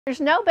There's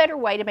no better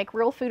way to make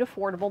real food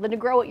affordable than to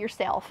grow it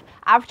yourself.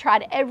 I've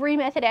tried every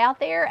method out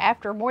there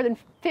after more than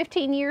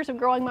 15 years of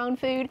growing my own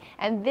food,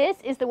 and this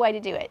is the way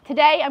to do it.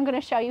 Today, I'm going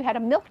to show you how to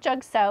milk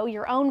jug sow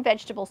your own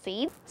vegetable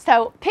seeds.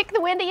 So pick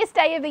the windiest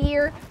day of the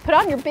year, put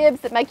on your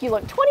bibs that make you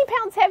look 20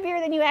 pounds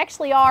heavier than you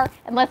actually are,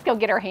 and let's go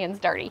get our hands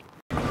dirty.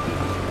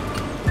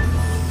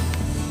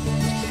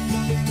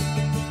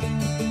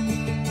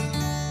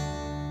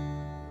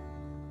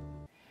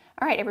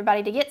 All right,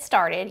 everybody, to get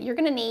started, you're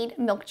gonna need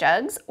milk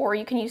jugs, or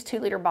you can use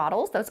 2-liter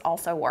bottles, those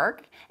also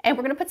work, and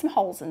we're gonna put some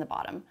holes in the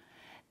bottom.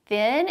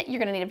 Then you're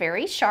gonna need a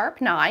very sharp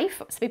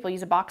knife. Some people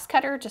use a box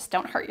cutter, just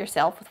don't hurt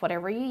yourself with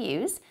whatever you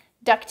use.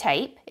 Duct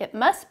tape, it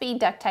must be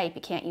duct tape,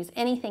 you can't use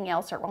anything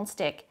else or it won't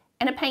stick.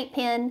 And a paint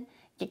pen,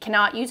 you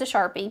cannot use a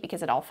Sharpie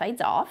because it all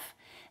fades off.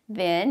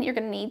 Then you're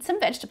gonna need some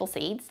vegetable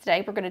seeds.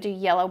 Today we're gonna do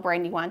yellow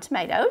brandywine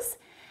tomatoes.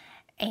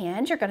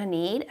 And you're going to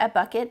need a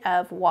bucket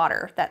of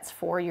water. That's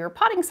for your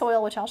potting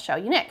soil, which I'll show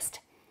you next.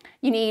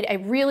 You need a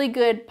really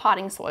good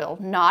potting soil,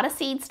 not a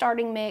seed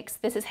starting mix.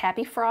 This is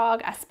Happy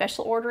Frog. I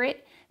special order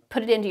it.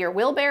 Put it into your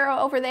wheelbarrow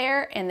over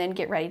there and then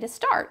get ready to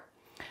start.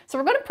 So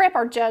we're going to prep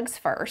our jugs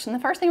first, and the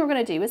first thing we're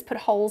going to do is put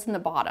holes in the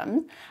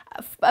bottom.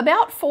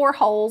 About 4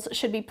 holes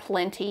should be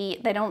plenty.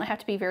 They don't have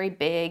to be very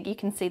big. You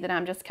can see that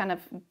I'm just kind of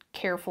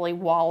carefully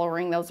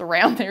wallowing those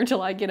around there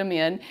till I get them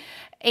in.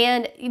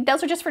 And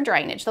those are just for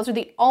drainage. Those are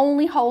the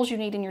only holes you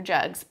need in your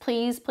jugs.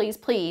 Please, please,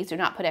 please do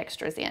not put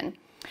extras in.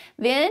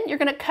 Then you're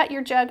going to cut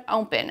your jug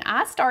open.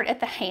 I start at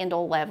the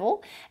handle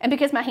level, and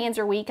because my hands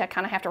are weak, I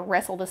kind of have to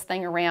wrestle this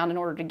thing around in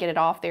order to get it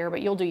off there,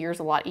 but you'll do yours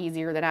a lot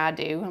easier than I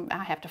do.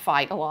 I have to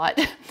fight a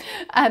lot.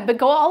 But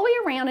go all the way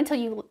around until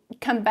you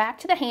come back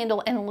to the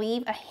handle and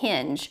leave a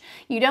hinge.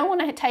 You don't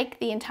want to take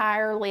the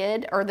entire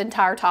lid or the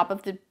entire top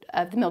of the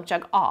milk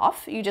jug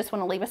off. You just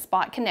want to leave a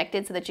spot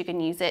connected so that you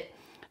can use it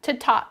to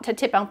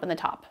tip open the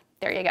top.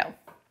 There you go.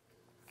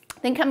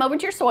 Then come over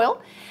to your soil,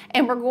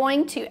 and we're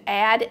going to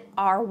add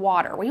our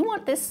water. We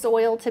want this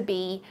soil to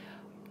be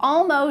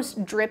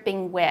almost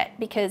dripping wet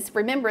because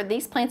remember,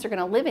 these plants are going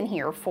to live in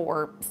here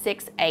for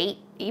 6, 8,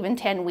 even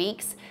 10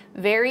 weeks.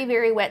 Very,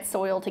 very wet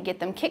soil to get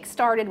them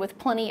kick-started with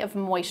plenty of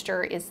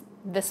moisture is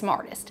the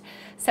smartest.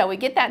 So we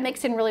get that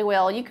mixed in really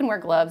well. You can wear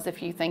gloves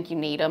if you think you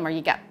need them or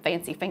you got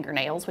fancy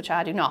fingernails, which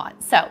I do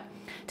not. So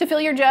to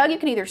fill your jug, you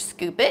can either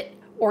scoop it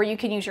or you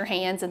can use your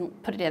hands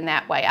and put it in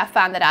that way. I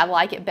find that I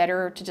like it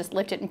better to just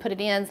lift it and put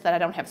it in so that I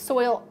don't have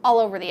soil all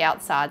over the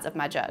outsides of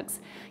my jugs.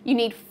 You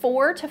need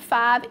 4 to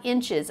 5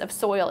 inches of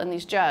soil in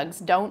these jugs.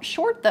 Don't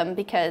short them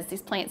because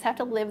these plants have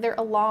to live there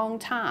a long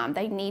time.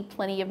 They need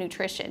plenty of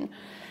nutrition.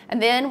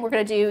 And then we're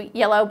gonna do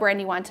yellow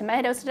brandywine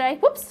tomatoes today.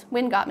 Whoops,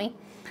 wind got me.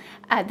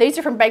 These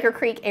are from Baker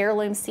Creek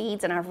Heirloom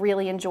Seeds, and I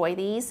really enjoy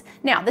these.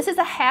 Now, this is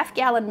a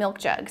half-gallon milk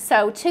jug.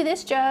 So to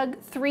this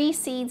jug, 3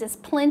 seeds is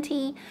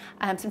plenty.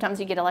 Sometimes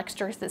you get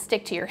extras that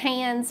stick to your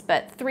hands,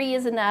 but 3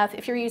 is enough.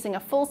 If you're using a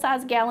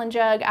full-size gallon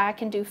jug, I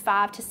can do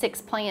 5 to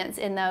 6 plants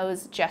in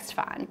those just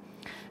fine.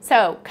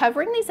 So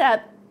covering these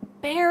up,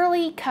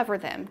 barely cover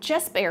them,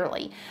 just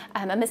barely.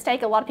 A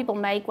mistake a lot of people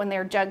make when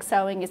they're jug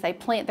sowing is they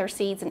plant their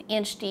seeds 1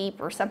 inch deep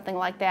or something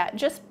like that.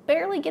 Just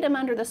barely get them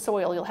under the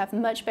soil. You'll have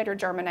much better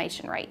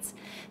germination rates.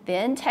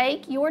 Then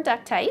take your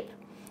duct tape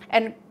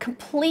and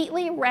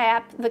completely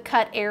wrap the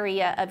cut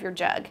area of your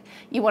jug.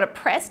 You want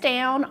to press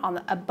down on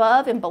the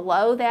above and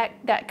below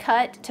that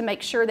cut to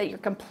make sure that you're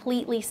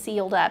completely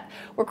sealed up.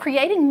 We're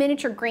creating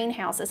miniature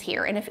greenhouses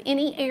here, and if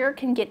any air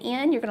can get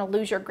in, you're going to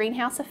lose your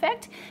greenhouse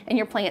effect, and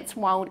your plants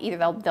won't, either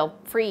they'll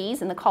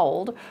freeze in the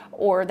cold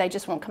or they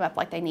just won't come up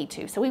like they need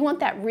to. So we want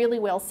that really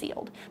well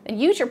sealed. Then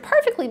use your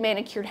perfectly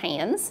manicured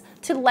hands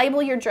to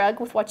label your jug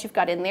with what you've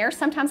got in there.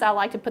 Sometimes I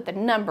like to put the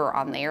number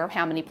on there of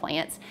how many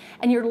plants,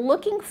 and you're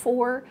looking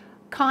for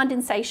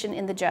condensation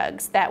in the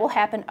jugs. That will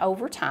happen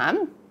over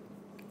time.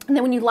 And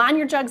then when you line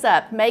your jugs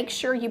up, make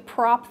sure you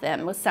prop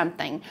them with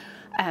something.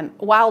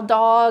 Wild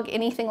dog,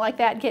 anything like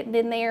that getting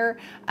in there,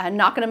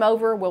 knocking them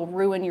over will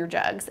ruin your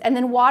jugs. And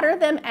then water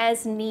them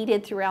as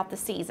needed throughout the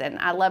season.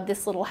 I love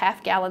this little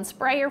half-gallon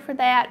sprayer for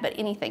that, but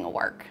anything will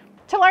work.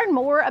 To learn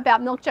more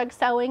about milk jug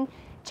sowing,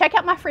 check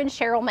out my friend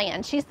Cheryl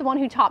Mann. She's the one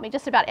who taught me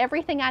just about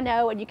everything I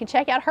know, and you can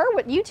check out her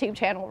YouTube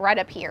channel right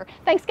up here.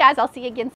 Thanks, guys. I'll see you again soon.